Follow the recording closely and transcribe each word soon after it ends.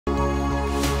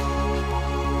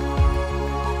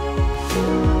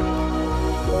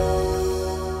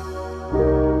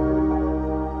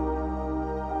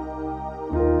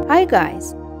Hi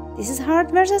guys, this is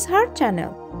Heart vs. Heart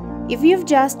channel. If you've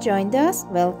just joined us,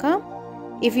 welcome.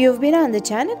 If you've been on the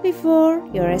channel before,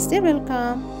 you're still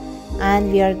welcome.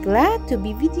 And we are glad to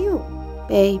be with you.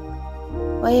 Babe,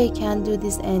 why I can't do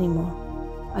this anymore?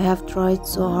 I have tried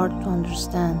so hard to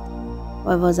understand.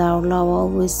 Why was our love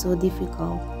always so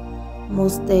difficult?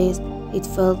 Most days it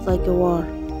felt like a war.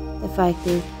 The fact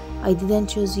is, I didn't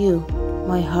choose you,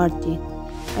 my heart did.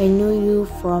 I knew you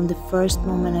from the first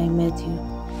moment I met you.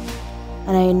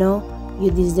 And I know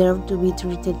you deserve to be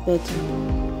treated better.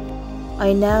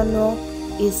 I now know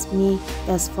it's me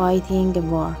that's fighting a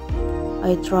war.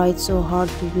 I tried so hard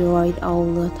to be right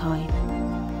all the time.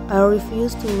 I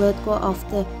refused to let go of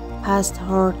the past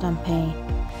hurt and pain,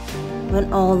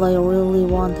 when all I really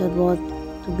wanted was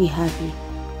to be happy.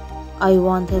 I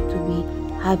wanted to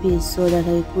be happy so that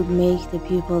I could make the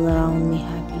people around me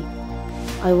happy.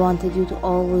 I wanted you to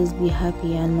always be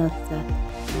happy and not sad.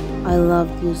 I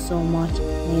loved you so much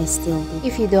and I still do.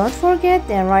 If you don't forget,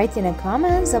 then write in the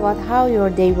comments about how your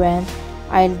day went.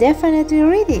 I'll definitely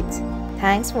read it.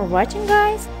 Thanks for watching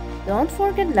guys. Don't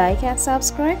forget like and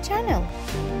subscribe channel.